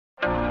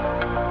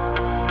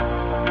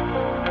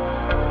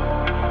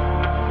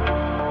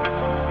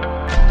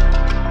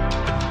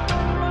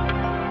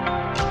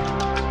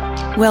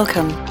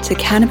Welcome to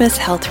Cannabis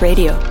Health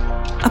Radio,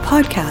 a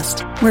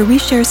podcast where we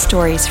share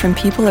stories from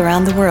people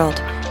around the world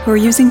who are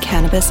using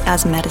cannabis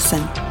as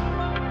medicine.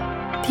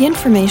 The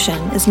information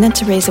is meant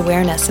to raise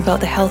awareness about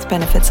the health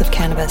benefits of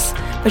cannabis,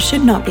 but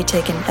should not be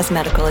taken as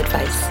medical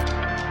advice.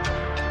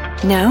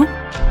 Now,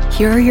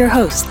 here are your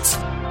hosts,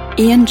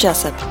 Ian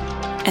Jessup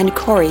and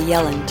Corey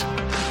Yelland.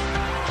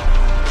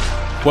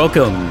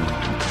 Welcome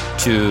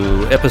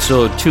to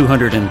episode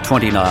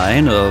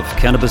 229 of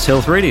Cannabis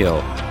Health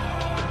Radio.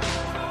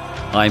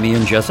 I'm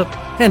Ian Jessup.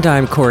 And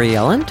I'm Corey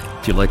Yelland.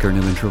 Do you like our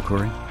new intro,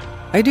 Corey?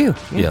 I do.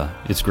 Yeah,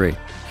 it's great.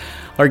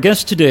 Our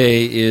guest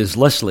today is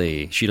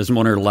Leslie. She doesn't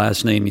want her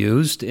last name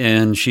used,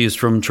 and she's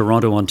from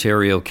Toronto,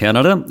 Ontario,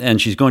 Canada,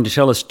 and she's going to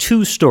tell us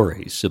two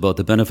stories about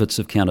the benefits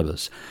of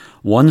cannabis.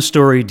 One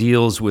story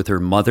deals with her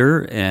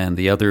mother, and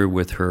the other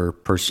with her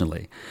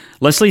personally.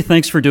 Leslie,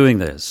 thanks for doing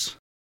this.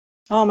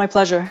 Oh, my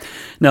pleasure.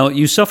 Now,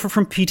 you suffer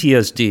from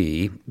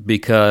PTSD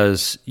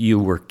because you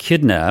were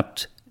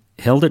kidnapped,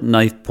 held at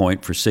knife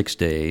point for 6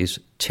 days,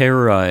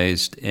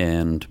 terrorized,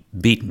 and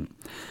beaten.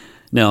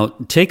 Now,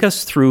 take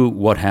us through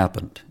what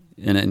happened.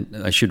 And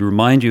I should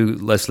remind you,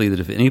 Leslie,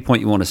 that if at any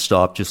point you want to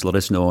stop, just let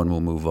us know and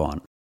we'll move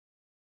on.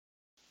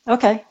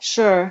 Okay,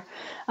 sure.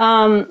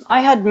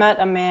 I had met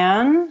a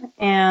man,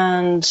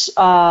 and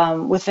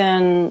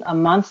within a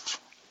month,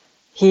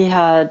 he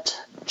had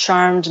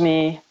charmed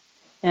me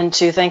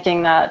into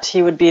thinking that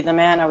he would be the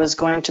man I was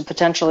going to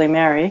potentially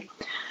marry.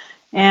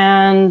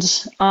 And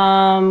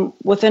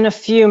within a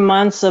few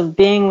months of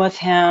being with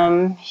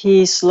him,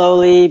 he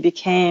slowly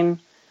became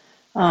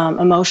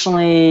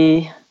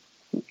emotionally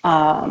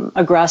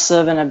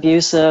aggressive and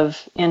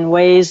abusive in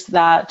ways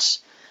that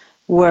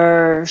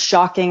were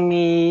shocking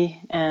me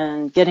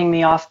and getting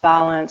me off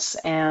balance,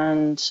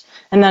 and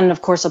then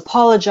of course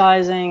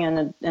apologizing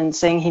and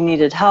saying he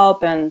needed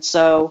help. And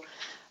so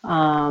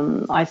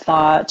I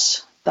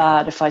thought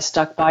that if I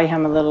stuck by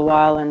him a little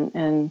while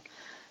and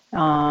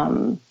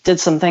did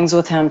some things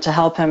with him to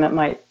help him, it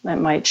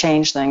might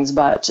change things,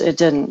 but it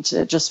didn't.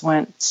 It just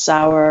went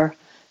sour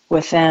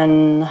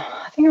within,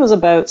 I think it was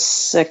about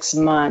 6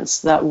 months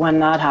that when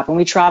that happened.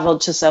 We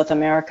traveled to South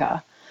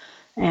America,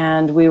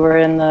 and we were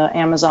in the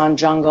Amazon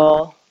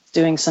jungle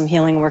doing some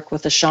healing work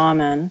with a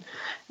shaman.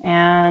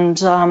 And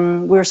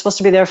we were supposed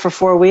to be there for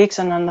 4 weeks,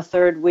 and on the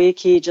third week,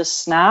 he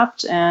just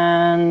snapped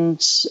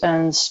and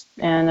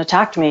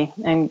attacked me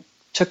and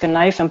took a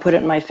knife and put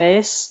it in my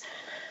face.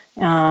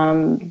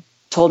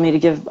 Told me to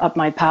give up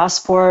my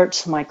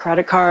passport, my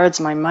credit cards,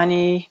 my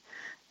money.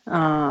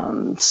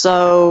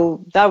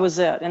 So that was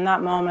it. In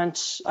that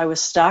moment, I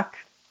was stuck.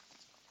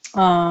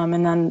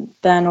 And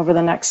then over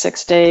the next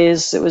 6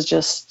 days, it was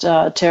just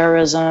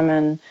terrorism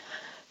and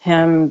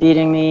him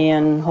beating me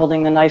and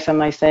holding the knife in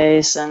my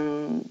face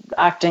and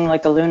acting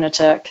like a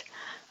lunatic.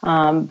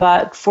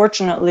 But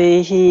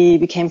fortunately, he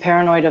became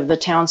paranoid of the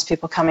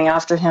townspeople coming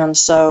after him.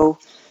 So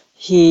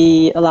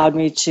he allowed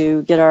me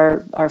to get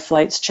our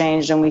flights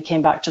changed, and we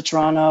came back to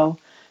Toronto.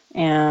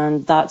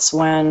 And that's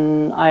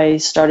when I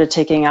started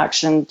taking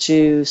action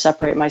to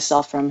separate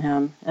myself from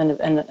him.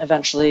 And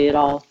eventually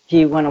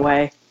he went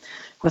away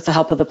with the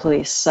help of the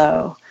police.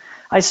 So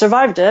I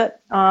survived it.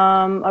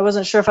 I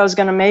wasn't sure if I was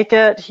going to make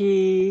it.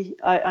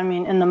 I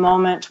mean, in the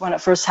moment when it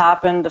first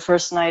happened, the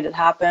first night it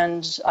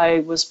happened,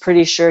 I was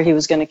pretty sure he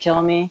was going to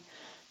kill me.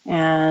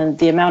 And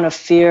the amount of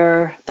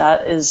fear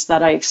that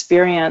I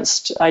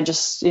experienced,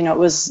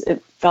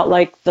 it felt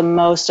like the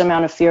most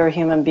amount of fear a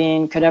human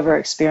being could ever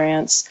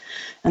experience.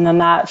 And then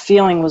that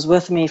feeling was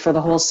with me for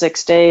the whole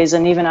 6 days.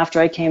 And even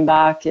after I came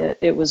back,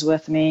 it was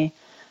with me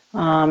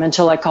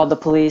until I called the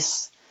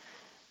police.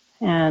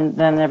 And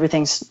then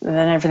everything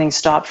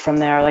stopped from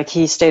there. Like,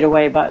 he stayed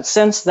away. But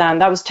since then,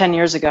 that was 10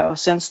 years ago.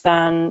 Since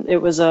then, it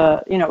was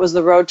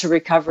the road to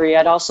recovery.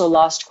 I'd also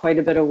lost quite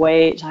a bit of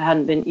weight. I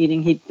hadn't been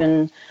eating. He'd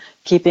been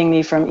keeping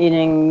me from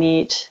eating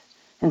meat,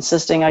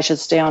 insisting I should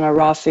stay on a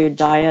raw food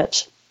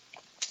diet.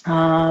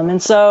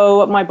 And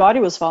so my body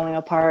was falling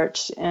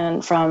apart,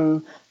 and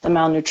from the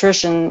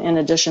malnutrition in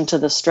addition to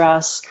the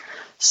stress.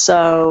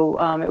 So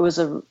it was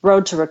a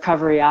road to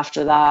recovery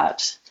after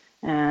that.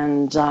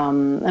 And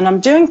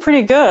I'm doing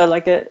pretty good.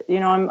 Like,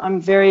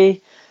 I'm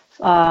very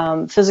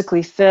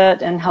physically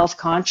fit and health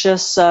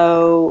conscious.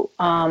 So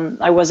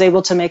I was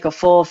able to make a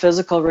full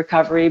physical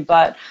recovery,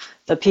 but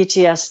the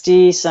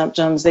PTSD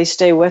symptoms, they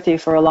stay with you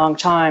for a long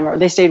time, or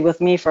they stayed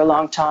with me for a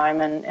long time.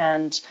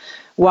 And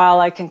while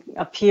I can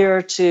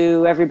appear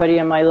to everybody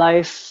in my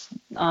life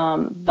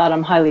that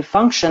I'm highly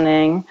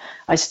functioning,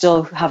 I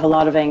still have a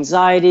lot of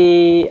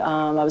anxiety.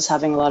 I was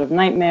having a lot of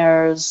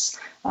nightmares,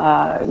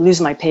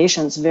 lose my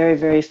patience very,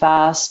 very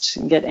fast,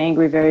 get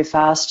angry very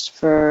fast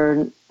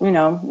for,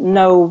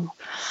 no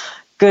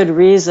good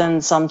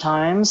reason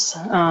sometimes.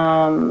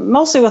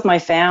 Mostly with my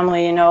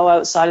family,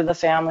 outside of the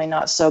family,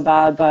 not so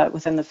bad, but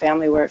within the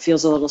family where it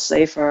feels a little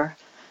safer.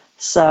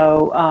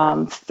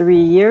 So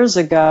 3 years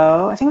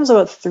ago, I think it was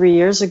about 3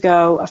 years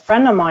ago, a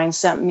friend of mine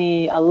sent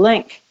me a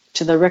link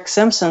to the Rick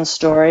Simpson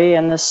story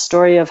and this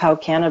story of how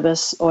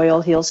cannabis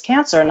oil heals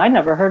cancer. And I'd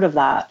never heard of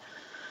that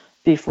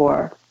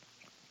before.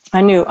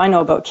 I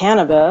know about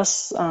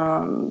cannabis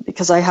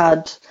because I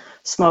had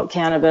smoked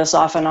cannabis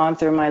off and on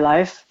through my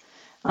life.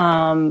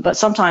 But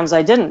sometimes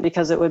I didn't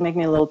because it would make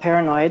me a little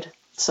paranoid.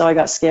 So I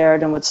got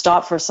scared and would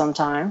stop for some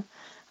time.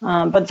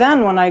 But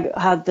then when I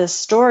had this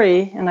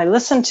story and I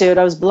listened to it,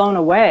 I was blown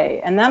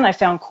away. And then I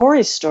found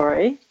Corey's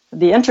story,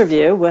 the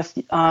interview with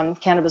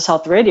Cannabis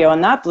Health Radio,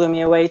 and that blew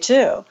me away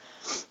too.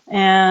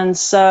 And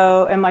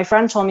my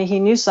friend told me he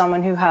knew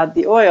someone who had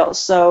the oil.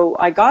 So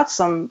I got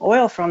some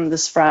oil from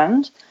this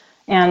friend,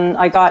 and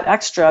I got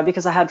extra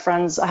because I had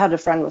a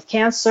friend with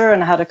cancer,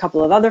 and I had a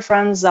couple of other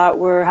friends that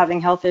were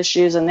having health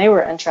issues, and they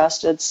were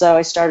interested. So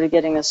I started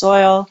getting this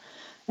oil,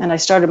 and I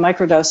started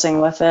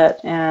microdosing with it.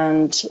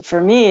 And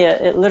for me,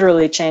 it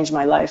literally changed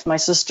my life. My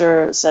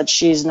sister said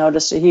she's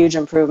noticed a huge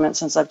improvement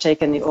since I've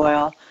taken the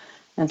oil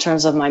in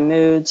terms of my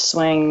mood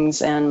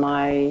swings and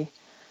my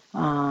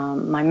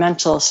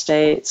mental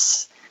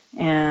states.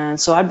 And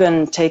so I've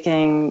been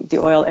taking the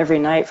oil every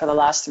night for the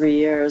last 3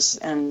 years,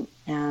 and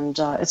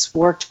it's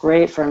worked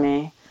great for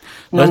me.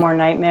 No more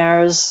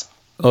nightmares.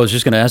 I was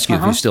just going to ask you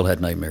if you still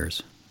had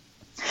nightmares.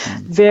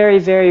 Very,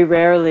 very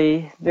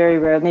rarely,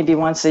 maybe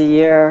once a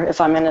year. If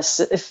I'm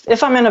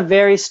in a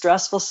very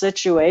stressful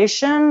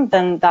situation,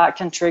 then that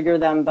can trigger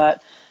them,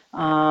 but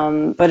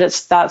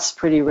that's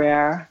pretty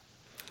rare.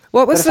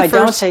 What was but if I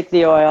don't take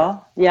the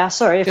oil,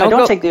 if I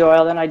don't take the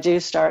oil, then I do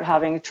start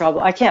having trouble.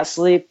 I can't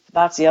sleep.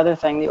 That's the other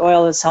thing. The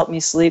oil has helped me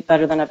sleep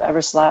better than I've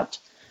ever slept.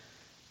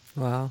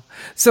 Wow.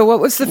 So what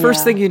was the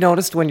first thing you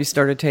noticed when you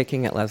started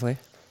taking it, Leslie?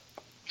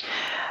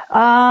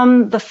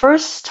 The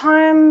first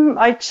time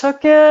I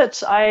took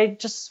it, I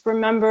just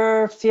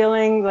remember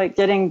feeling like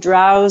getting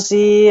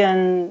drowsy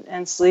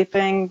and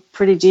sleeping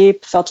pretty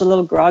deep. Felt a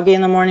little groggy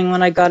in the morning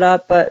when I got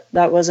up, but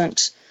that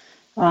wasn't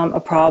a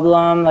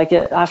problem.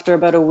 After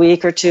about a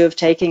week or two of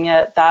taking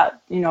it, I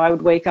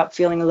would wake up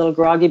feeling a little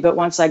groggy, but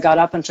once I got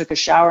up and took a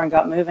shower and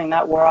got moving,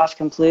 that wore off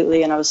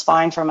completely, and I was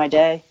fine for my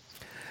day.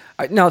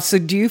 Now, so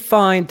do you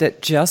find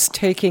that just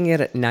taking it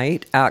at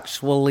night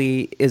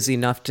actually is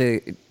enough to,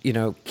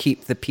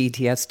 keep the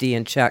PTSD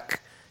in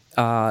check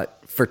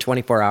for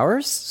 24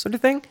 hours, sort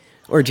of thing?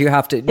 Or do you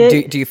have to?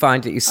 Do you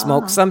find that you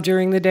smoke some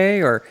during the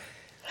day, or?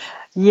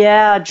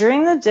 Yeah,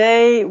 during the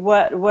day,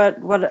 what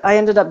I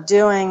ended up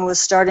doing was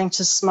starting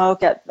to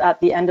smoke at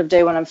the end of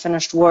day when I'm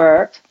finished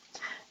work,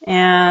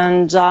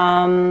 and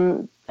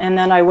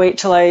then I wait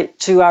till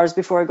 2 hours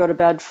before I go to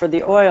bed for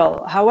the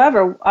oil.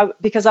 However,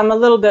 because I'm a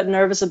little bit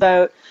nervous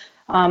about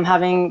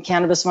having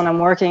cannabis when I'm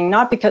working,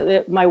 not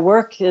because my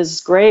work is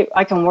great,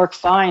 I can work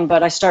fine,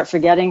 but I start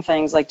forgetting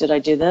things like, did I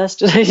do this?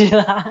 Did I do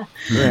that?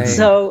 Right.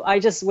 So I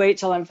just wait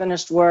till I'm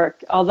finished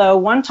work. Although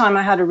one time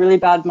I had a really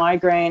bad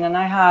migraine and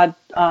I had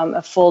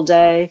a full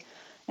day,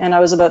 and I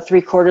was about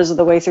 3/4 of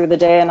the way through the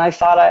day, and I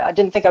thought I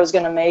didn't think I was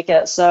going to make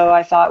it. So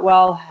I thought,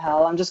 well,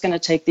 hell, I'm just going to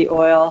take the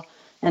oil.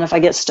 And if I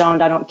get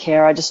stoned, I don't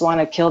care. I just want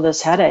to kill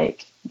this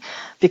headache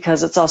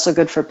because it's also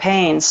good for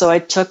pain. So I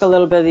took a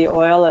little bit of the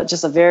oil,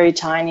 just a very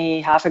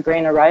tiny half a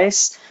grain of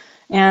rice.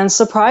 And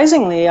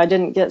surprisingly, I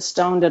didn't get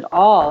stoned at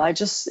all.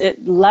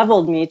 It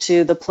leveled me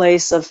to the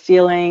place of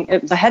feeling,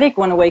 the headache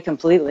went away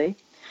completely.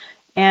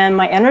 And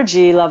my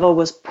energy level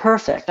was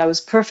perfect. I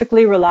was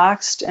perfectly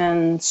relaxed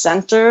and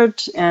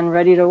centered and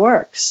ready to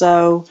work.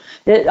 So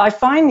I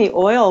find the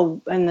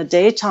oil in the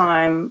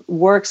daytime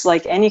works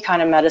like any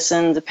kind of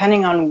medicine,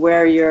 depending on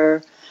where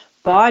your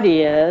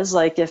body is.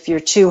 Like if you're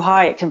too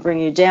high, it can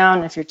bring you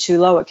down. If you're too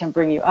low, it can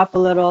bring you up a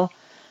little.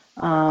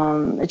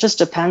 It just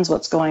depends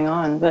what's going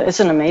on. But it's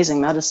an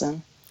amazing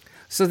medicine.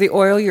 So the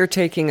oil you're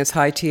taking is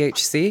high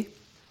THC?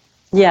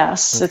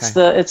 Yes,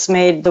 okay. It's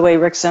made the way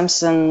Rick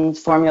Simpson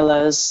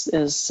formula is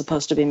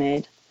supposed to be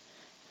made.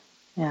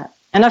 Yeah,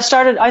 and I've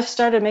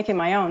started making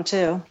my own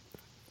too.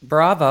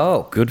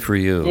 Bravo! Good for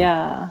you.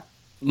 Yeah,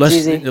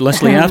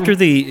 Leslie, after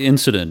the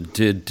incident,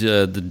 did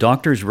the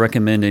doctors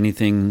recommend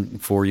anything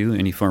for you?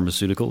 Any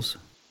pharmaceuticals?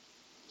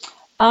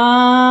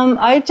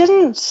 I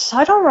didn't.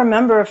 I don't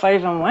remember if I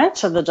even went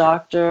to the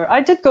doctor.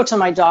 I did go to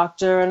my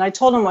doctor, and I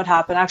told him what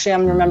happened. Actually,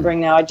 I'm remembering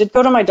now. I did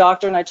go to my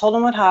doctor, and I told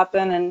him what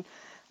happened, and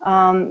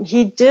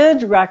he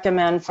did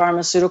recommend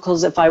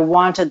pharmaceuticals if I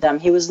wanted them.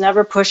 He was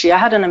never pushy. I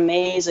had an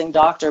amazing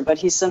doctor, but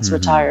he's since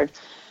retired.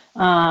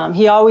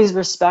 He always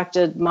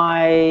respected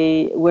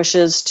my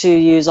wishes to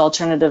use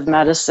alternative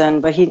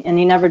medicine, but he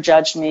never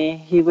judged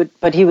me. He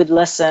would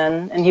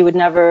listen, and he would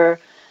never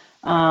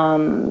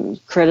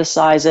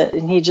criticize it.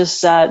 And he just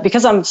said,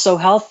 because I'm so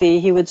healthy,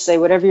 he would say,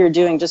 whatever you're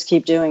doing, just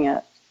keep doing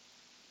it.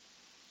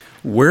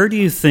 Where do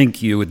you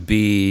think you would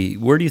be?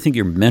 Where do you think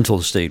your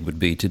mental state would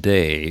be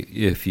today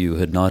if you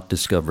had not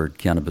discovered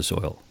cannabis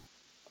oil?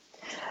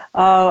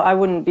 I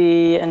wouldn't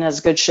be in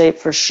as good shape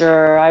for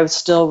sure. I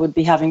would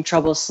be having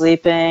trouble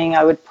sleeping.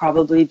 I would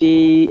probably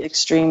be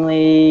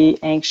extremely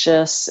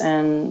anxious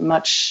and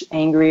much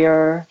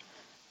angrier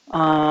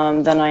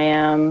than I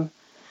am.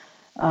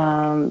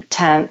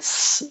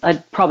 Tense.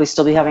 I'd probably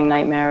still be having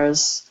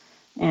nightmares.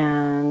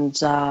 And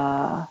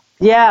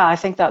I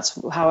think that's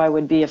how I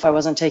would be if I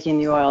wasn't taking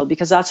the oil,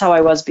 because that's how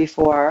I was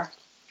before.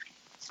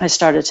 I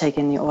started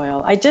taking the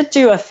oil. I did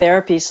do a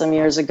therapy some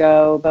years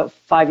ago, about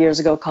 5 years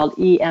ago, called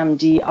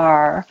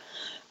EMDR,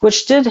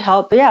 which did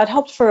help. Yeah, it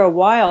helped for a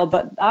while,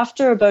 but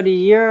after about a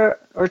year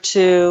or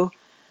two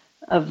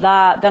of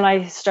that, then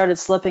I started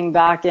slipping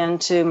back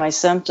into my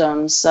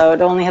symptoms, so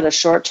it only had a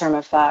short-term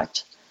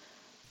effect.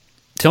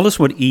 Tell us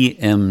what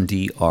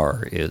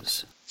EMDR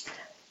is.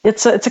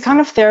 It's a kind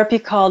of therapy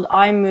called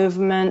eye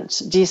movement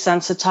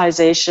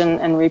desensitization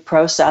and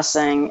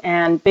reprocessing.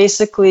 And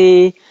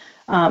basically,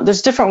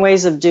 there's different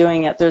ways of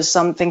doing it. There's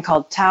something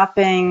called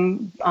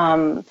tapping.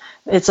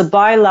 It's a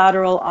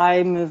bilateral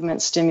eye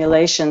movement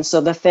stimulation.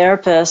 So the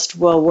therapist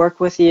will work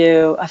with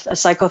you, a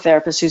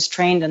psychotherapist who's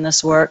trained in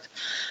this work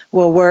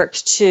will work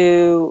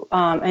to,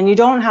 and you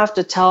don't have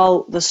to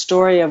tell the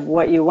story of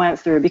what you went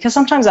through, because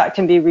sometimes that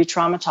can be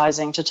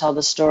re-traumatizing to tell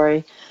the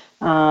story.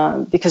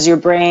 Because your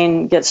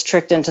brain gets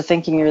tricked into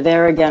thinking you're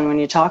there again when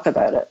you talk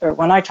about it, or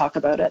when I talk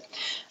about it.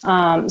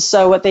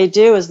 So what they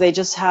do is they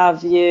just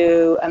have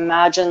you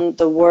imagine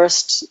the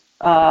worst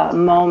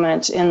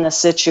moment in the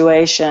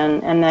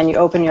situation, and then you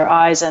open your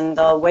eyes and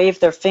they'll wave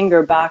their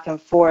finger back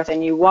and forth,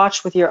 and you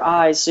watch with your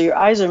eyes. So your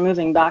eyes are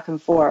moving back and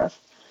forth.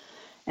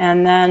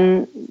 And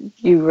then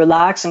you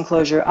relax and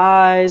close your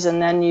eyes,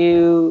 and then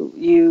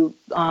you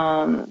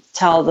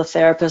tell the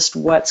therapist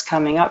what's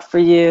coming up for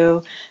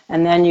you,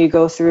 and then you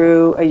go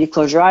through, or you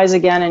close your eyes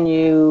again, and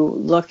you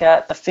look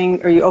at the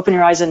finger, or you open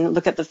your eyes and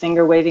look at the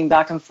finger waving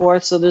back and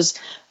forth. So there's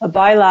a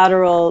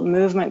bilateral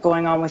movement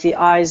going on with the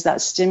eyes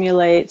that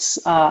stimulates,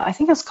 I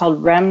think it's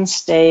called REM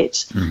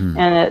state,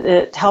 and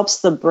it helps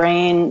the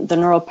brain, the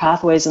neural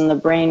pathways in the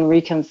brain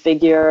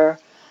reconfigure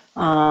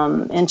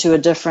into a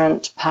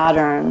different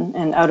pattern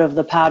and out of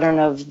the pattern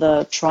of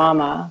the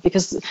trauma.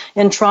 Because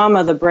in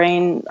trauma, the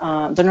brain,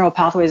 the neural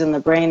pathways in the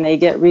brain, they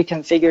get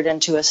reconfigured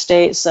into a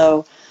state.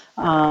 So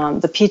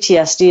the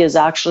PTSD is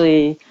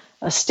actually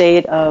a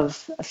state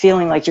of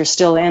feeling like you're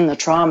still in the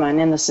trauma and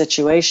in the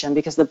situation,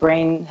 because the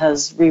brain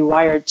has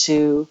rewired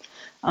to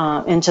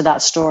into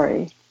that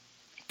story.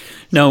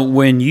 Now,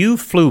 when you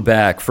flew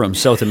back from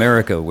South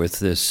America with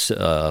this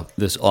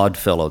odd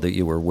fellow that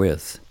you were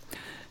with,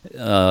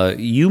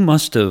 you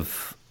must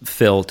have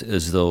felt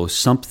as though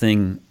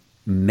something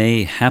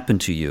may happen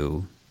to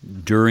you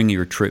during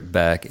your trip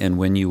back and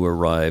when you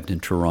arrived in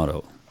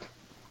Toronto.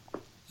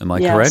 Am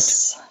I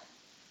correct?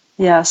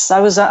 Yes, I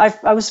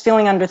was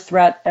feeling under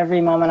threat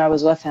every moment I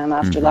was with him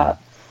after that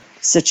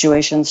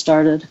situation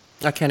started.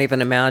 I can't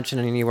even imagine,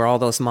 and you were all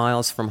those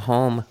miles from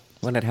home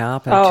when it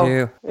happened,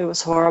 too. It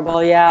was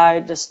horrible. Yeah, I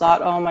just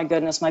thought, oh my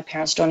goodness, my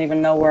parents don't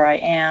even know where I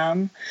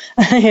am,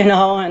 and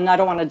I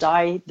don't want to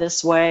die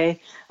this way.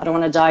 I don't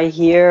want to die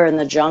here in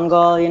the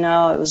jungle,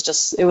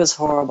 It was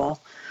horrible.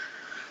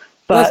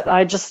 But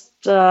I just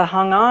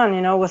hung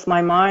on, with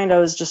my mind. I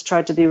was just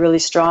trying to be really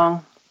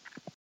strong.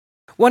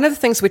 One of the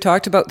things we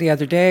talked about the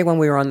other day when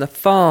we were on the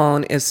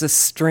phone is this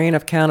strain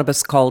of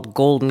cannabis called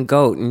Golden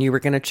Goat, and you were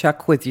going to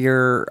check with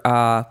your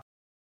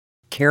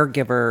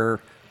caregiver,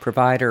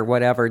 provider,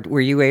 whatever.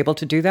 Were you able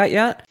to do that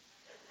yet?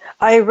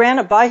 I ran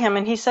it by him,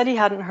 and he said he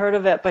hadn't heard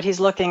of it, but he's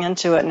looking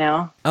into it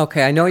now.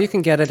 Okay, I know you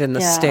can get it in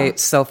the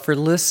States. So for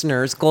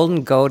listeners,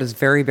 Golden Goat is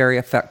very, very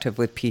effective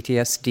with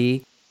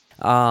PTSD.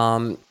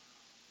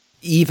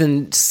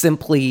 Even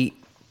simply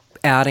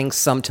adding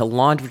some to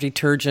laundry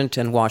detergent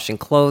and washing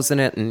clothes in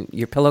it and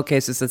your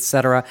pillowcases,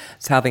 etc.,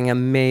 is having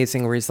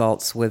amazing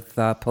results with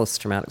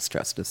post-traumatic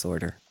stress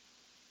disorder.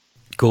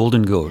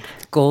 Golden Goat.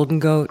 Golden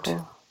Goat.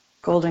 Cool.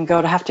 Golden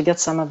Goat. I have to get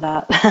some of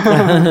that.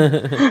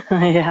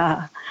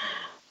 Yeah.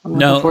 I'm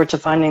looking forward to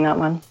finding that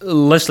one.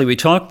 Leslie, we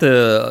talked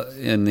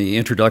in the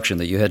introduction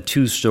that you had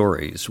two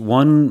stories.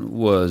 One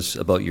was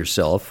about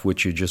yourself,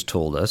 which you just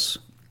told us,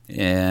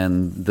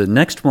 and the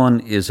next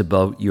one is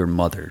about your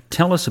mother.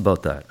 Tell us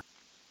about that.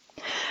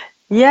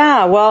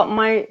 Yeah, well,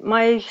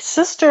 my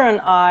sister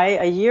and I,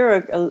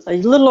 a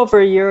little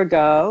over a year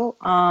ago,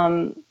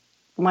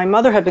 my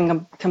mother had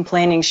been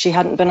complaining she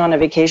hadn't been on a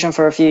vacation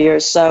for a few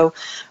years. So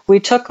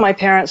we took my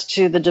parents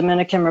to the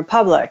Dominican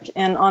Republic.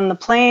 And on the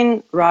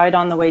plane ride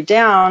on the way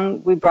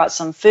down, we brought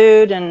some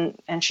food, and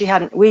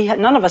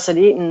none of us had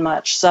eaten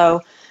much.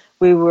 So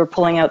we were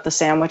pulling out the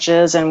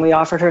sandwiches, and we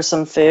offered her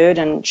some food,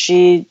 and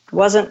she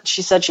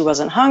said she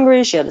wasn't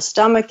hungry. She had a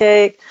stomach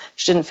ache.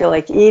 She didn't feel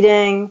like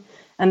eating.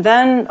 And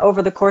then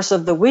over the course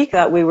of the week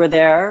that we were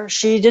there,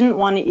 she didn't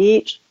want to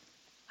eat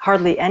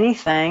hardly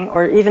anything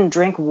or even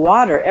drink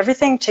water.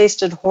 Everything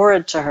tasted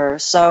horrid to her.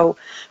 So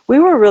we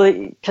were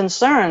really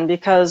concerned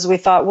because we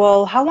thought,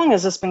 well, how long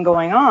has this been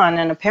going on?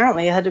 And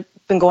apparently it had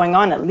been going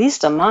on at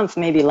least a month,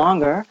 maybe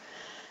longer.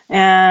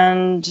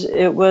 And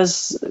it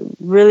was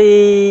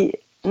really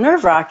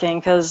nerve-wracking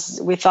because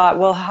we thought,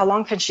 well, how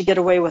long can she get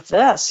away with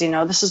this?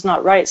 This is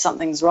not right.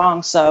 Something's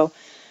wrong. So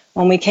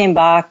when we came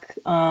back,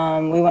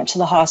 we went to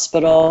the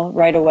hospital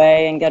right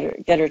away and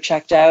get her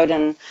checked out,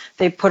 and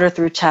they put her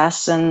through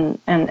tests, and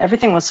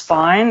everything was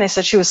fine. They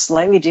said she was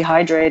slightly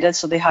dehydrated,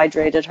 so they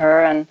hydrated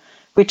her, and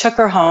we took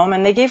her home,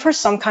 and they gave her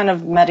some kind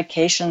of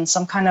medication,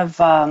 some kind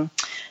of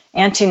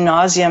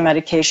anti-nausea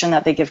medication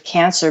that they give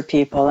cancer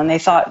people, and they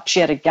thought she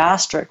had a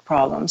gastric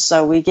problem.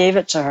 So we gave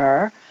it to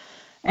her.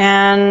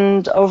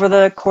 And over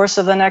the course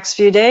of the next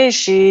few days,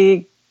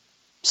 she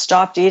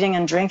stopped eating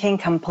and drinking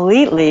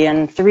completely.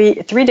 And three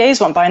days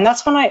went by. And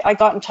that's when I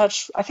got in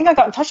touch. I think I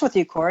got in touch with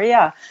you, Corey.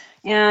 Yeah.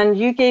 And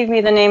you gave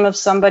me the name of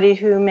somebody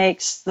who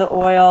makes the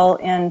oil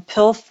in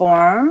pill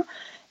form.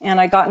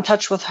 And I got in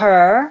touch with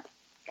her.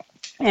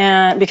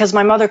 And because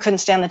my mother couldn't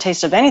stand the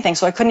taste of anything,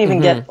 so I couldn't even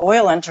get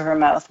oil into her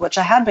mouth, which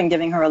I had been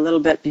giving her a little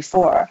bit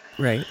before.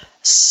 Right.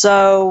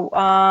 So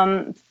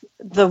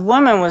the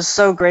woman was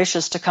so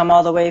gracious to come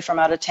all the way from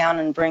out of town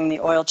and bring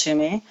the oil to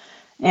me.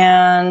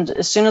 And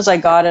as soon as I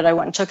got it, I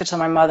went and took it to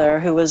my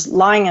mother, who was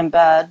lying in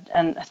bed,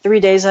 and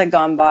 3 days had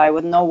gone by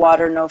with no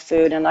water, no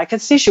food, and I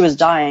could see she was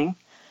dying.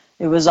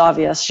 It was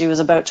obvious she was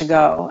about to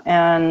go.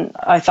 And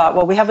I thought,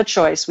 well, we have a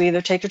choice. We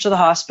either take her to the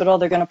hospital,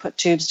 they're going to put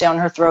tubes down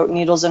her throat,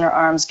 needles in her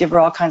arms, give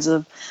her all kinds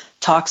of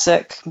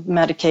toxic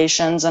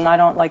medications, and I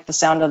don't like the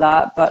sound of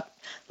that, but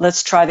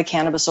let's try the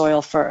cannabis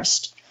oil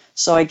first.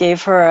 So I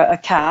gave her a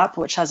cap,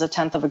 which has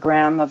 1/10 of a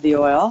gram of the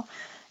oil,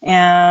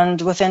 and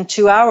within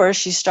 2 hours,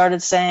 she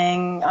started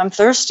saying, I'm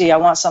thirsty, I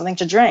want something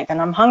to drink, and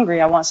I'm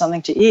hungry, I want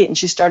something to eat, and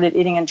she started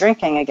eating and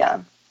drinking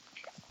again.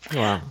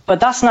 Wow. But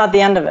that's not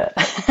the end of it.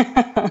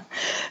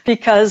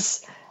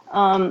 Because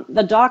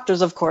the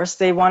doctors, of course,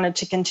 they wanted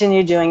to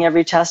continue doing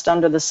every test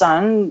under the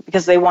sun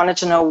because they wanted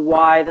to know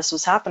why this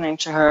was happening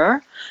to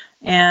her.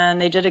 And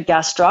they did a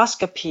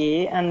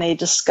gastroscopy and they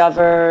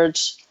discovered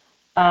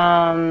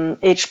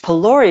H.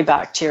 pylori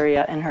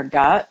bacteria in her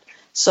gut.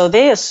 So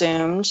they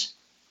assumed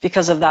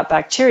because of that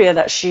bacteria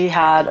that she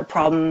had a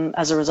problem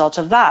as a result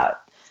of that.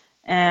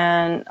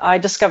 And I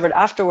discovered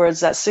afterwards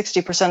that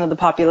 60% of the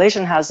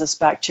population has this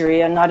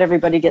bacteria and not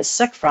everybody gets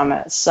sick from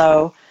it.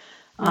 So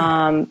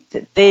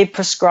they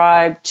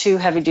prescribed 2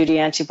 heavy-duty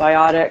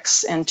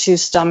antibiotics and 2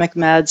 stomach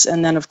meds,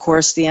 and then, of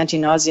course, the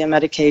anti-nausea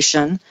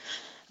medication.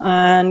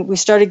 And we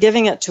started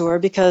giving it to her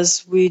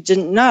because we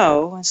didn't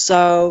know.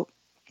 So,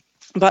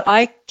 but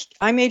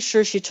I made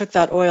sure she took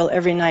that oil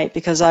every night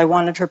because I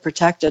wanted her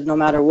protected no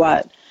matter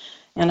what.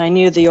 And I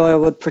knew the oil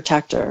would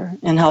protect her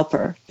and help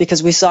her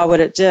because we saw what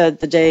it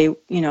did the day,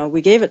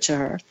 we gave it to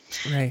her.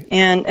 Right.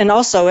 And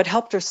also it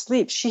helped her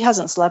sleep. She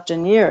hasn't slept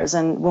in years.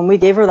 And when we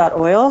gave her that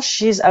oil,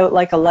 she's out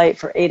like a light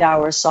for 8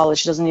 hours solid.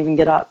 She doesn't even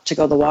get up to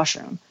go to the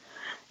washroom.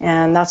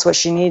 And that's what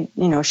she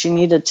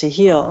needed to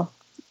heal.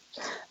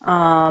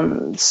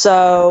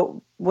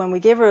 So when we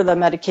gave her the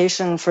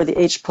medication for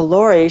the H.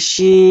 pylori,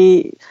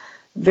 she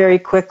very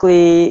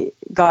quickly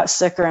got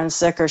sicker and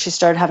sicker. She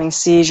started having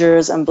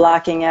seizures and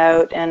blacking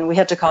out, and we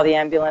had to call the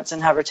ambulance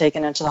and have her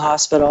taken into the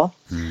hospital.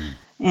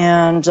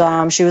 And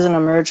she was in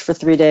emerge for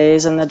 3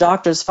 days, and the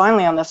doctors,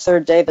 finally on the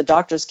 3rd day, the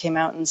doctors came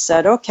out and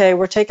said, okay,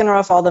 we're taking her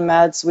off all the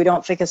meds. We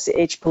don't think it's the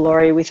H.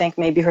 pylori. We think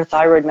maybe her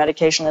thyroid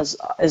medication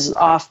is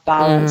off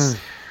balance.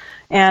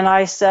 And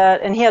I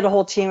said, and he had a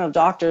whole team of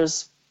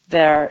doctors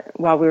there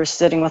while we were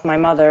sitting with my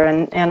mother,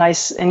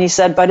 and he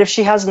said, but if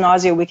she has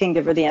nausea, we can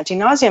give her the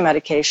anti-nausea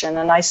medication.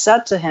 And I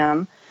said to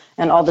him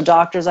and all the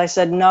doctors, I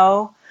said,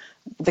 no,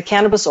 the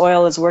cannabis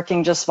oil is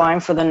working just fine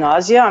for the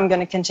nausea. I'm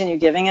going to continue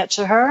giving it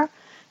to her.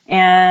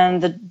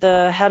 And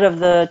the head of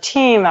the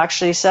team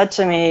actually said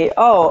to me,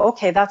 oh,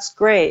 okay, that's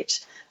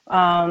great.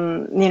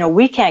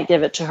 We can't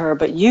give it to her,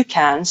 but you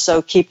can,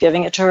 so keep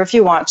giving it to her if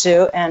you want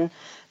to. And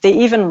they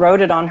even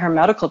wrote it on her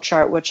medical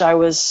chart, which I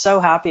was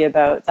so happy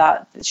about,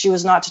 that she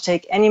was not to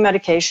take any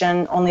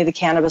medication, only the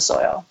cannabis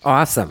oil.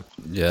 Awesome.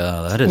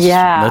 Yeah,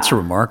 that's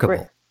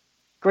remarkable.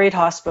 Great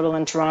hospital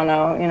in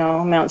Toronto,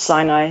 Mount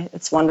Sinai.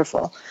 It's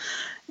wonderful.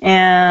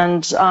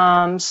 And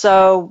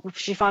so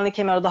she finally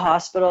came out of the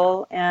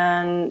hospital,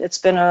 and it's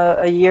been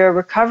a year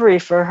recovery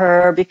for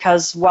her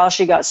because while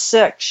she got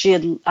sick, she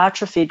had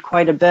atrophied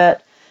quite a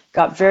bit,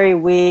 got very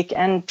weak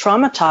and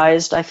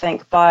traumatized, I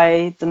think,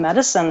 by the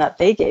medicine that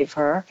they gave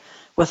her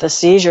with the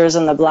seizures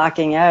and the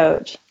blacking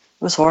out. It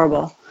was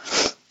horrible.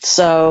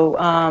 So,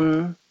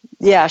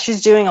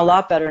 she's doing a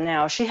lot better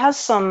now. She has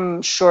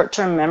some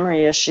short-term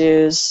memory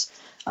issues.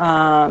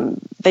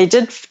 They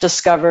did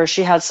discover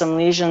she had some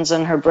lesions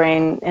in her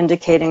brain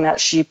indicating that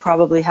she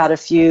probably had a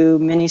few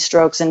mini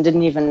strokes and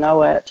didn't even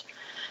know it.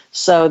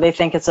 So they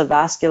think it's a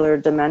vascular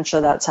dementia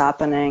that's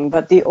happening.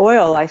 But the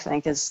oil, I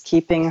think, is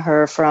keeping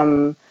her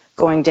from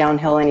going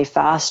downhill any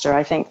faster.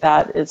 I think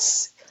that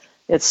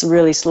it's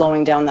really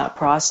slowing down that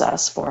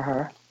process for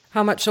her.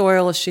 How much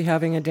oil is she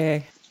having a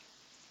day?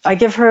 I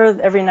give her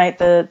every night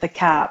the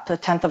cap,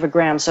 1/10 of a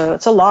gram, so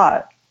it's a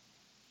lot.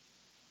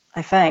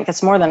 I think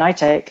it's more than I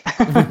take.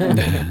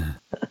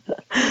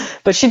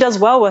 But she does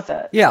well with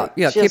it. Yeah,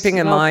 She keeping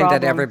has in no mind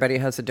that problem. everybody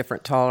has a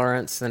different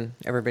tolerance and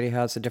everybody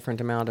has a different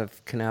amount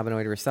of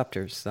cannabinoid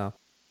receptors. So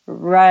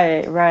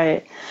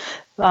Right.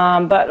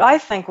 But I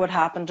think what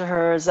happened to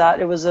her is that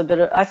it was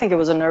I think it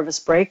was a nervous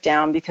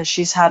breakdown because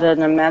she's had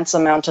an immense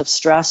amount of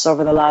stress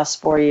over the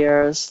last 4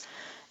 years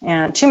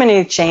and too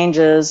many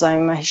changes.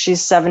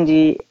 She's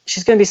 70,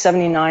 she's going to be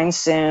 79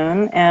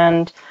 soon.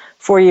 And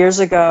 4 years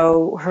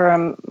ago, her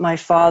and my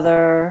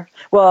father,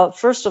 well,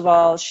 first of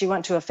all, she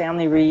went to a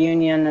family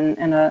reunion,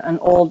 and an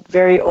old,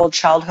 very old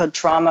childhood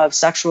trauma of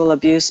sexual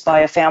abuse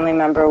by a family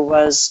member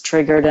was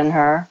triggered in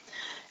her.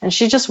 And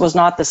she just was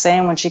not the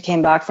same when she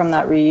came back from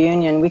that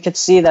reunion. We could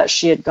see that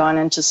she had gone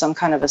into some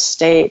kind of a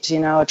state,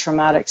 a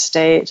traumatic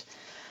state.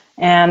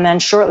 And then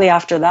shortly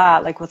after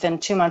that, like within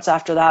 2 months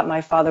after that,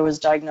 my father was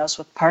diagnosed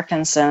with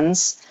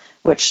Parkinson's,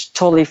 which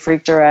totally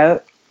freaked her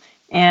out.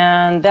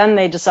 And then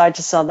they decided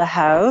to sell the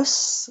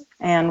house.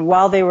 And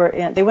while they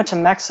went to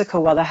Mexico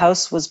while the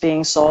house was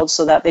being sold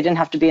so that they didn't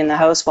have to be in the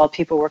house while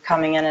people were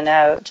coming in and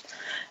out.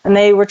 And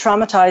they were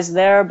traumatized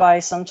there by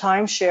some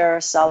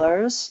timeshare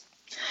sellers.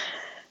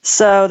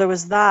 So there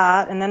was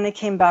that. And then they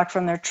came back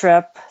from their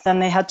trip. Then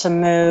they had to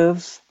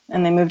move.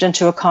 And they moved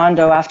into a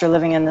condo after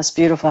living in this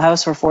beautiful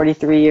house for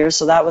 43 years.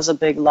 So that was a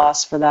big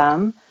loss for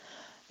them.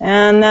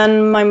 And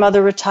then my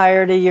mother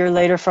retired a year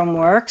later from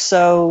work.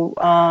 So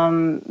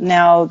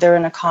now they're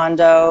in a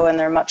condo and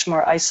they're much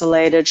more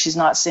isolated. She's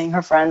not seeing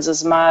her friends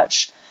as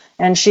much.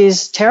 And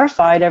she's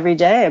terrified every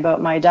day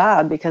about my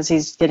dad because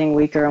he's getting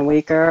weaker and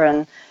weaker.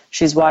 And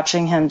she's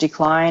watching him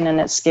decline, and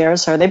it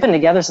scares her. They've been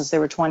together since they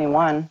were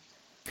 21.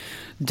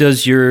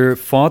 Does your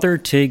father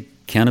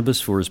take cannabis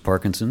for his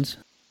Parkinson's?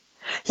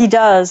 He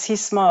does. He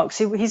smokes.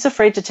 He's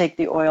afraid to take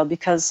the oil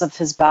because of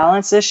his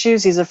balance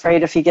issues. He's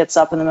afraid if he gets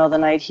up in the middle of the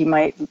night, he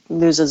might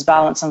lose his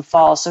balance and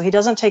fall. So he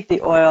doesn't take the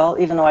oil,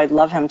 even though I'd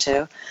love him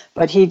to.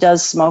 But he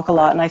does smoke a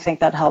lot, and I think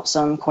that helps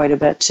him quite a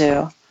bit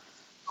too.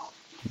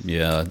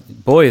 Yeah.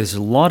 Boy, there's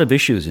a lot of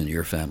issues in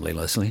your family,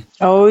 Leslie.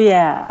 Oh,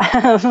 yeah.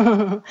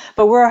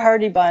 But we're a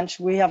hardy bunch.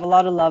 We have a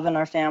lot of love in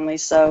our family,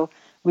 so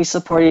we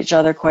support each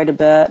other quite a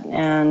bit.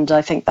 And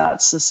I think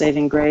that's the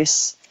saving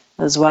grace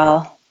as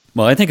well.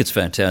 Well, I think it's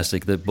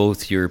fantastic that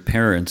both your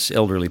parents,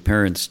 elderly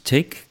parents,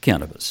 take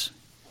cannabis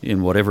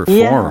in whatever form.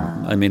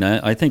 Yeah. I mean,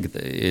 I think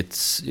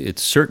it's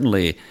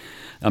certainly,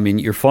 I mean,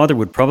 your father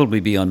would probably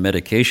be on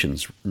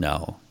medications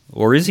now,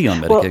 or is he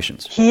on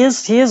medications? Well,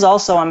 he is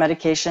also on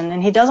medication,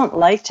 and he doesn't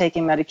like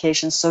taking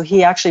medications, so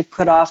he actually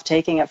put off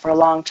taking it for a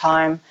long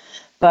time.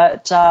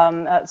 But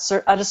at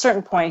a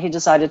certain point, he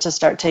decided to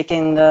start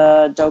taking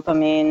the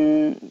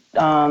dopamine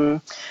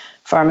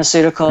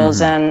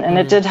pharmaceuticals, and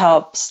it did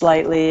help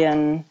slightly,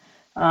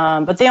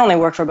 but they only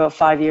work for about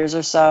 5 years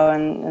or so,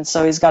 and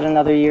so he's got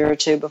another year or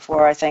two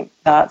before I think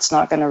that's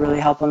not going to really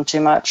help him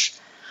too much.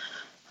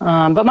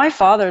 But my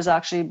father's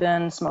actually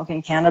been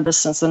smoking cannabis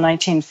since the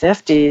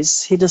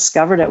 1950s. He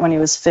discovered it when he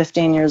was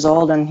 15 years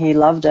old, and he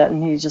loved it,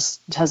 and he just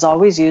has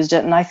always used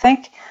it. And I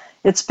think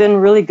it's been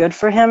really good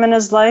for him in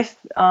his life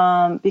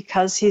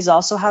because he's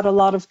also had a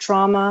lot of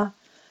trauma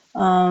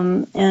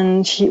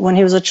when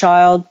he was a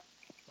child.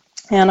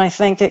 And I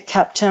think it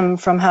kept him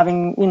from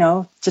having,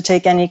 to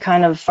take any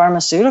kind of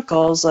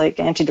pharmaceuticals like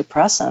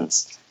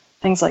antidepressants,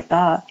 things like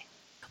that.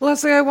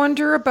 Leslie, I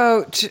wonder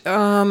about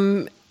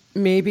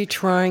maybe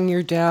trying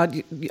your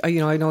dad.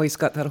 I know he's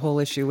got that whole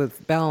issue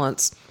with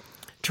balance.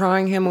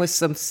 Trying him with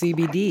some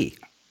CBD.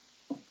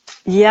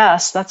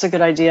 Yes, that's a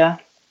good idea.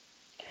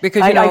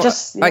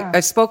 Because, I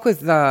spoke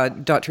with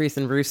Dr.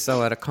 Ethan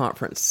Russo at a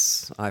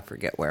conference, I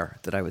forget where,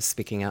 that I was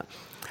speaking at.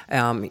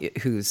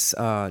 Who's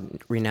a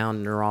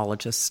renowned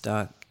neurologist,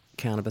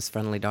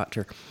 cannabis-friendly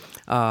doctor,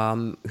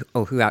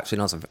 who actually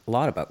knows a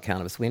lot about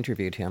cannabis. We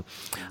interviewed him.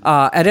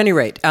 At any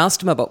rate,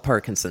 asked him about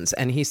Parkinson's,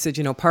 and he said,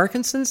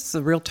 Parkinson's is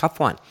a real tough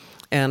one.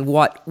 And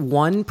what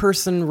one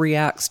person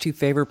reacts to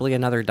favorably,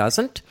 another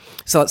doesn't.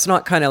 So it's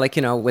not kind of like,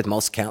 with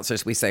most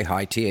cancers, we say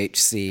high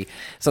THC.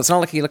 So it's not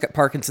like you look at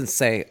Parkinson's and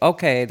say,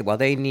 okay, well,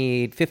 they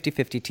need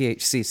 50-50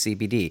 THC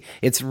CBD.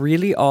 It's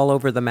really all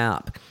over the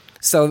map.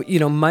 So,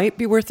 might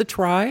be worth a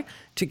try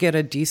to get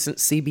a decent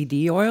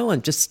CBD oil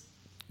and just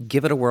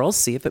give it a whirl,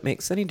 see if it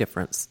makes any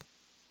difference.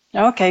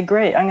 Okay,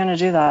 great. I'm going to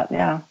do that.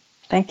 Yeah.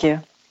 Thank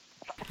you.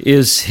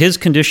 Is his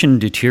condition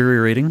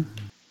deteriorating?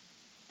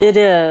 It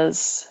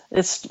is.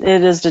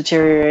 It is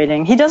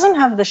deteriorating. He doesn't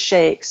have the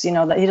shakes,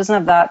 that he doesn't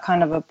have that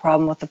kind of a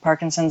problem with the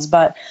Parkinson's,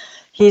 but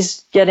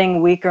he's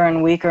getting weaker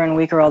and weaker and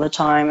weaker all the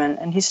time.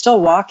 And he's still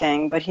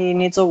walking, but he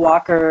needs a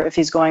walker if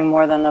he's going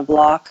more than a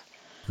block.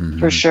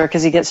 For sure,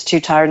 because he gets too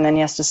tired and then he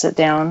has to sit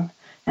down.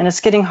 And it's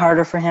getting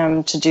harder for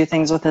him to do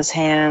things with his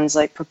hands,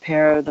 like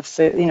prepare the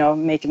food,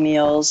 make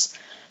meals,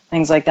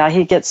 things like that.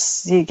 He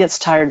gets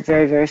tired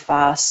very, very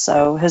fast.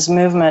 So his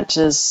movement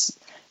is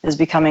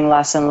becoming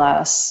less and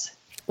less.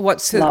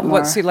 What's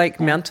he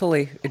like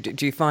mentally?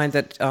 Do you find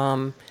that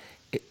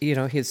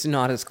he's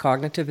not as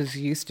cognitive as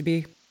he used to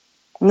be?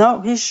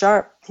 No, he's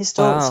sharp. He's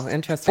still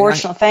interesting.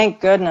 Fortunate,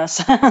 thank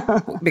goodness.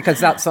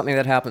 Because that's something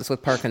that happens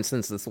with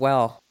Parkinson's as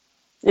well.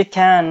 It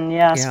can,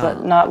 yes,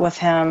 but not with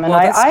him. And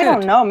I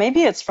don't know.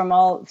 Maybe it's from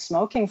all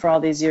smoking for all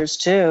these years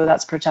too.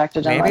 That's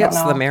protected him. Maybe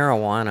it's the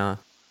marijuana.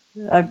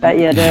 I bet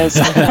you it is.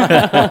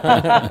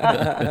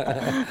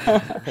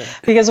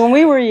 Because when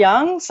we were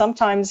young,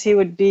 sometimes he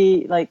would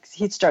be like,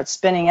 he'd start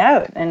spinning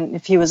out. And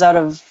if he was out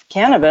of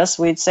cannabis,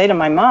 we'd say to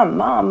my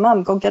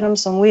mom, go get him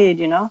some weed,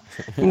 you know?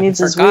 He needs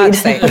his For God's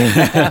weed. sake.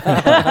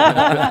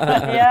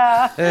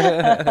 Yeah.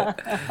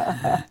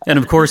 And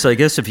of course, I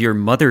guess if your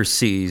mother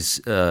sees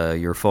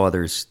your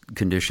father's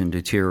condition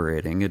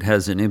deteriorating, it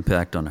has an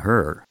impact on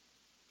her.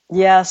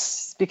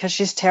 Yes, because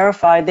she's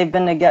terrified. They've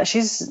been together.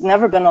 She's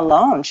never been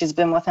alone. She's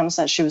been with him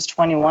since she was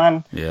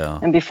 21. Yeah.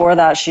 And before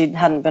that, she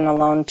hadn't been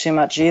alone too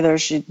much either.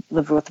 She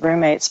lived with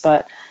roommates.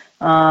 But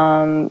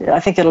I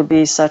think it'll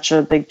be such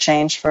a big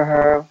change for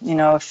her, you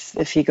know,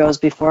 if he goes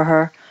before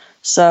her.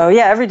 So,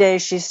 yeah, every day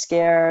she's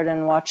scared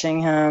and watching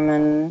him,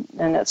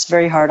 and it's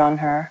very hard on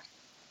her.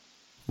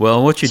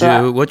 Well, what you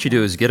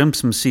do is get him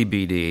some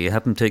CBD,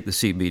 have him take the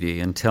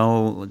CBD, and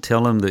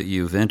tell him that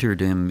you've entered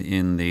him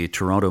in the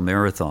Toronto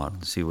Marathon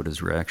and see what his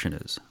reaction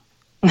is.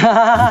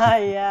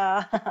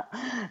 Yeah,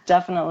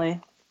 definitely.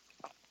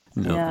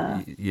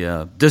 No,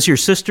 yeah. Does your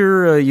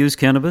sister use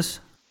cannabis?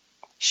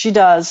 She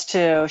does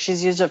too.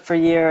 She's used it for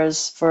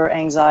years for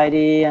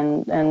anxiety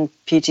and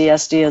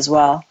PTSD as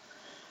well.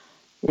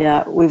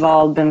 Yeah, we've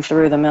all been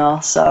through the mill,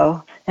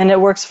 so, and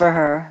it works for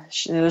her.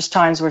 There's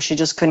times where she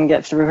just couldn't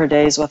get through her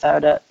days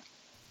without it.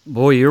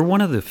 Boy, you're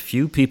one of the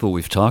few people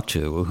we've talked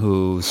to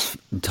whose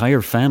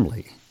entire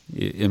family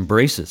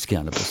embraces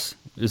cannabis.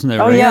 Isn't that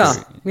right?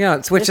 Yeah.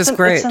 Yeah, which is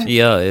great.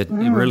 It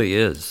really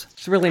is.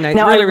 It's really nice,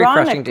 Now, really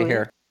refreshing to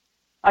hear.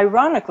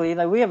 Ironically,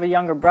 like, we have a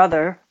younger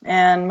brother,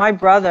 and my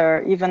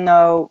brother, even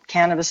though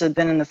cannabis had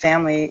been in the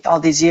family all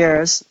these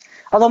years,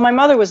 although my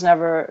mother was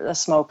never a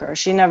smoker,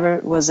 she never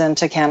was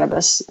into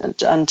cannabis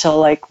until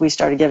like we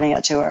started giving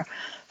it to her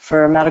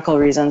for medical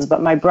reasons.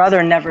 But my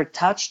brother never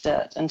touched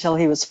it until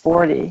he was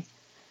 40.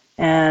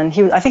 And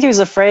I think he was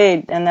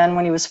afraid. And then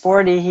when he was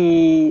 40,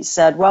 he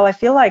said, well, I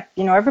feel like,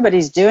 you know,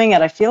 everybody's doing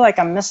it. I feel like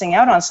I'm missing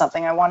out on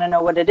something. I want to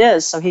know what it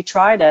is. So he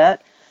tried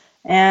it.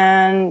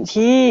 And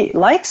he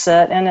likes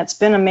it, and it's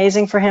been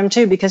amazing for him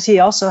too, because he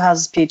also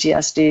has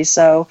PTSD.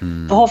 So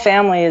the whole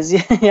family is,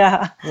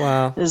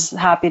 is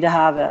happy to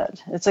have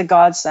it. It's a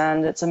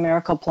godsend. It's a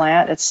miracle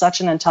plant. It's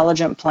such an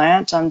intelligent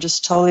plant. I'm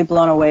just totally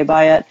blown away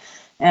by it.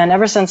 And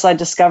ever since I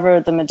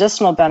discovered the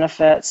medicinal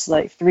benefits,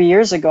 like 3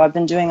 years ago, I've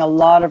been doing a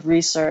lot of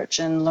research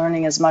and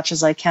learning as much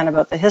as I can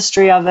about the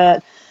history of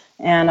it.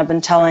 And I've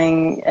been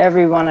telling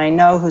everyone I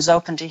know who's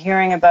open to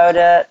hearing about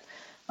it.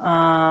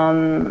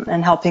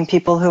 And helping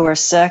people who are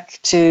sick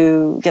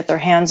to get their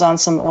hands on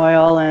some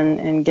oil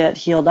and get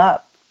healed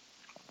up.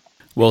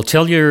 Well,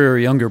 tell your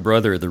younger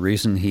brother the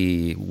reason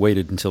he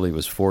waited until he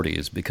was 40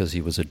 is because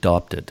he was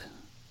adopted.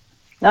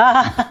 You'll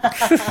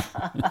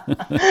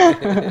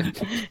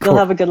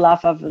have a good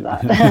laugh after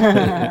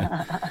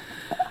that.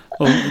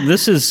 Well,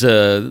 this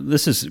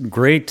is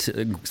great.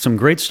 Some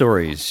great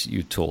stories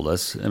you told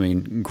us. I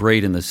mean,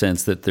 great in the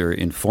sense that they're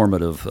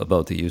informative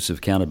about the use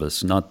of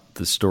cannabis, not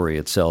the story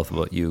itself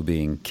about you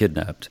being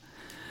kidnapped.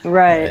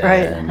 Right.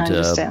 I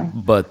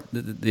understand. But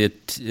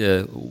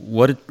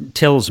what it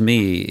tells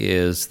me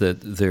is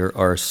that there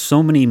are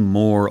so many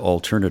more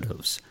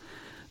alternatives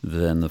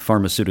than the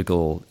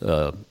pharmaceutical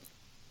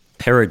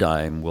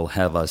paradigm will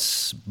have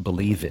us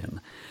believe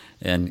in.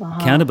 And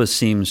cannabis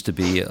seems to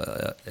be,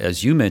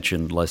 as you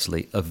mentioned,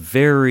 Leslie, a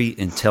very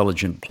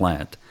intelligent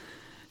plant.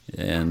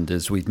 And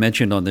as we've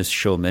mentioned on this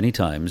show many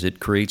times, it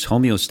creates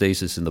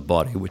homeostasis in the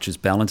body, which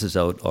balances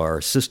out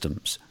our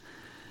systems.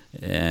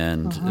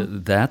 And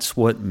that's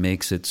what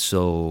makes it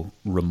so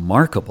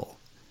remarkable.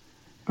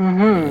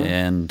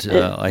 And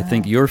I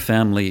think your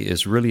family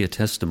is really a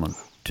testament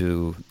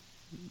to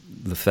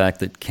the fact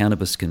that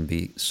cannabis can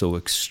be so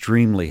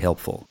extremely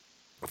helpful.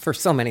 For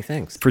so many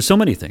things. For so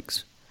many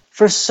things.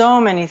 For so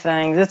many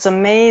things. It's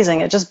amazing.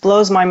 It just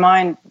blows my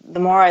mind the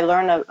more I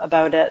learn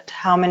about it,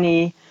 how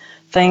many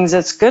things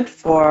it's good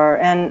for.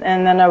 And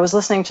then I was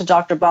listening to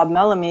Dr. Bob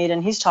Melamede,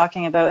 and he's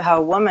talking about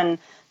how women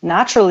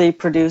naturally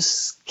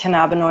produce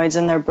cannabinoids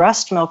in their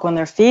breast milk when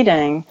they're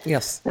feeding.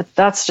 Yes.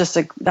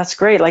 That's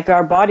great. Like,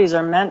 our bodies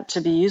are meant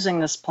to be using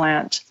this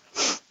plant.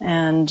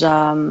 And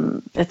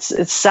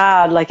it's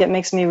sad. Like, it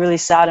makes me really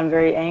sad and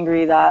very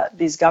angry that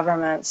these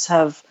governments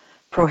have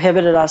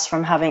prohibited us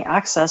from having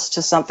access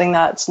to something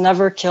that's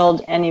never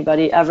killed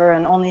anybody ever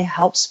and only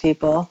helps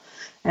people.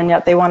 And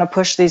yet they want to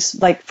push these,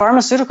 like,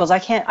 pharmaceuticals.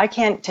 I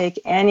can't take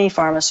any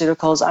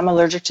pharmaceuticals. I'm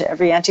allergic to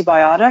every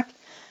antibiotic.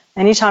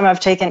 Anytime I've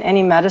taken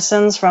any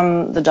medicines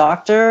from the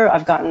doctor,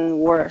 I've gotten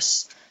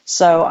worse.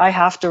 So I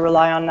have to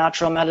rely on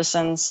natural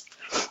medicines.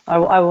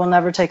 I will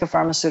never take a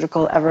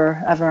pharmaceutical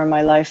ever in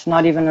my life,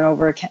 not even an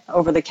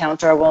over the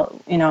counter. I will,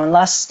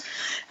 unless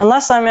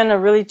I'm in a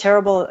really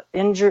terrible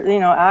injury,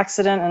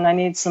 accident, and I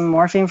need some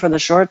morphine for the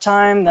short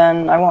time,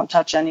 then I won't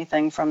touch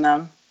anything from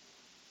them.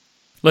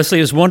 Leslie,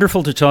 it's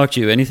wonderful to talk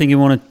to you. Anything you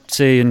want to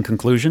say in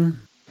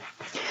conclusion?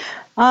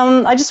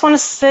 I just want to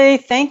say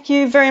thank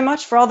you very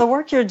much for all the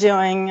work you're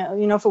doing.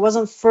 If it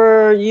wasn't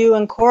for you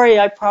and Corey,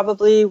 I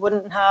probably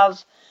wouldn't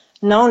have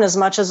known as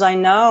much as I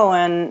know,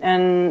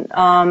 and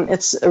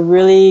it's a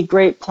really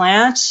great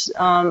plant.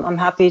 I'm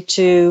happy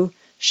to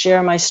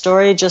share my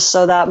story just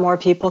so that more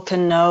people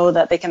can know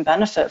that they can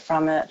benefit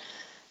from it.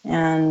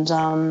 And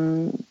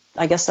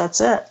I guess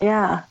that's it.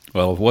 Yeah.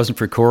 Well, if it wasn't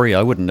for Corey,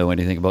 I wouldn't know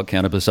anything about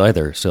cannabis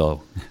either.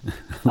 So,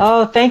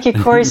 oh, thank you,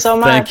 Corey, so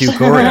much. Thank you,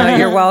 Corey.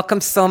 You're welcome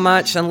so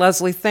much, and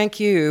Leslie, thank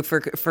you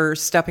for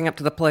stepping up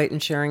to the plate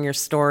and sharing your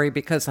story,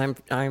 because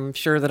I'm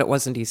sure that it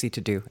wasn't easy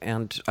to do,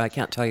 and I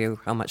can't tell you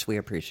how much we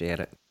appreciate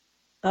it.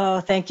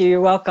 Oh, thank you.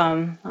 You're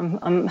welcome.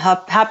 I'm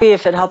happy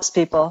if it helps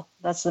people.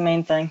 That's the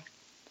main thing.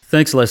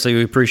 Thanks, Leslie.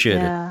 We appreciate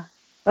it.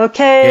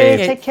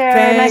 Okay. Take care.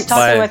 Thanks. Nice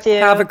talking with you.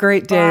 Have a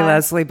great day, Bye.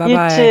 Leslie.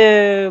 Bye-bye. You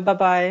too.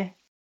 Bye-bye.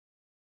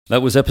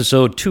 That was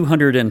episode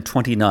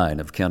 229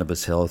 of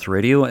Cannabis Health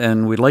Radio,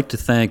 and we'd like to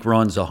thank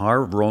Ron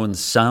Zahar of Rowan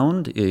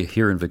Sound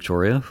here in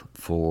Victoria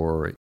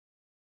for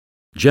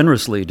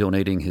generously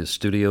donating his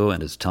studio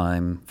and his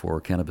time for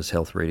Cannabis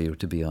Health Radio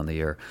to be on the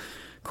air.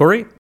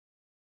 Corey,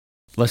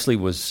 Leslie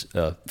was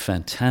a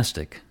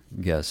fantastic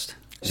guest.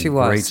 She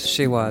was.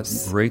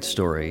 Great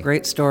story.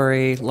 Great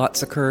story.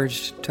 Lots of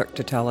courage took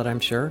to tell it, I'm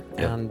sure.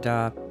 Yep. And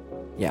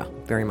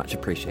very much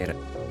appreciate it.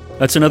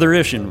 That's another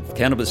edition of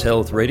Cannabis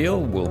Health Radio.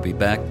 We'll be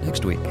back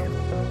next week.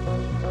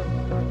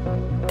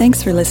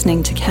 Thanks for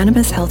listening to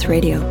Cannabis Health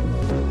Radio.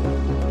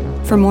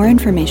 For more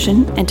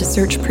information and to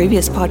search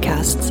previous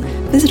podcasts,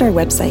 visit our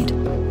website,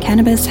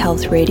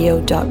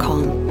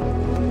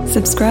 cannabishealthradio.com.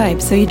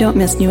 Subscribe so you don't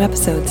miss new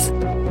episodes.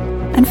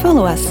 And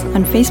follow us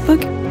on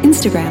Facebook,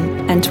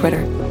 Instagram, and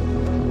Twitter.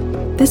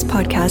 This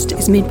podcast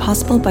is made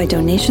possible by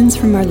donations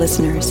from our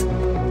listeners.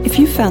 If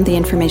you found the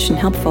information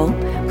helpful,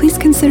 please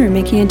consider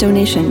making a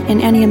donation in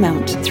any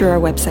amount through our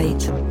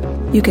website.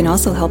 You can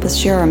also help us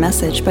share our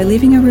message by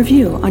leaving a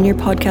review on your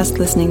podcast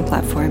listening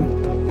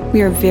platform.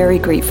 We are very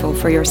grateful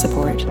for your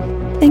support.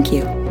 Thank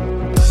you.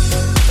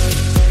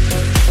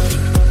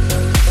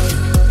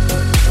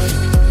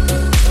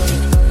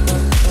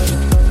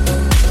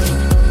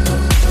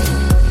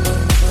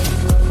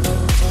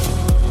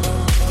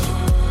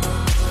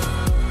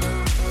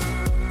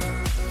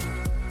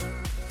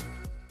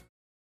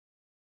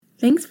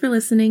 Thanks for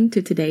listening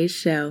to today's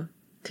show.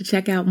 To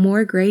check out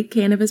more great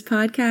cannabis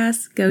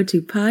podcasts, go to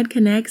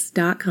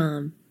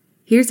podconnects.com.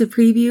 Here's a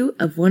preview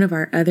of one of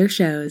our other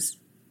shows.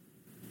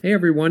 Hey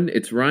everyone,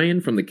 it's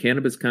Ryan from the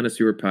Cannabis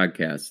Connoisseur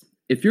Podcast.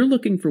 If you're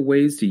looking for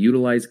ways to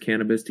utilize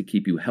cannabis to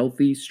keep you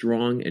healthy,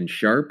 strong, and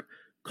sharp,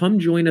 come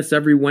join us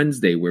every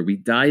Wednesday where we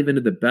dive into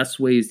the best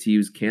ways to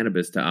use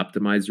cannabis to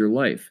optimize your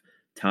life.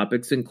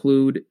 Topics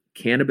include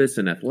cannabis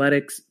and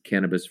athletics,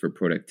 cannabis for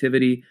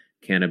productivity,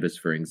 cannabis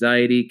for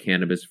anxiety,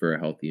 cannabis for a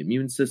healthy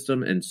immune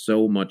system, and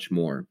so much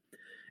more.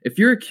 If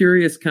you're a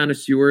curious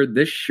connoisseur,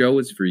 this show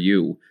is for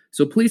you.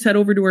 So please head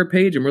over to our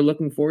page, and we're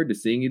looking forward to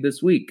seeing you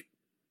this week.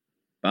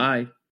 Bye.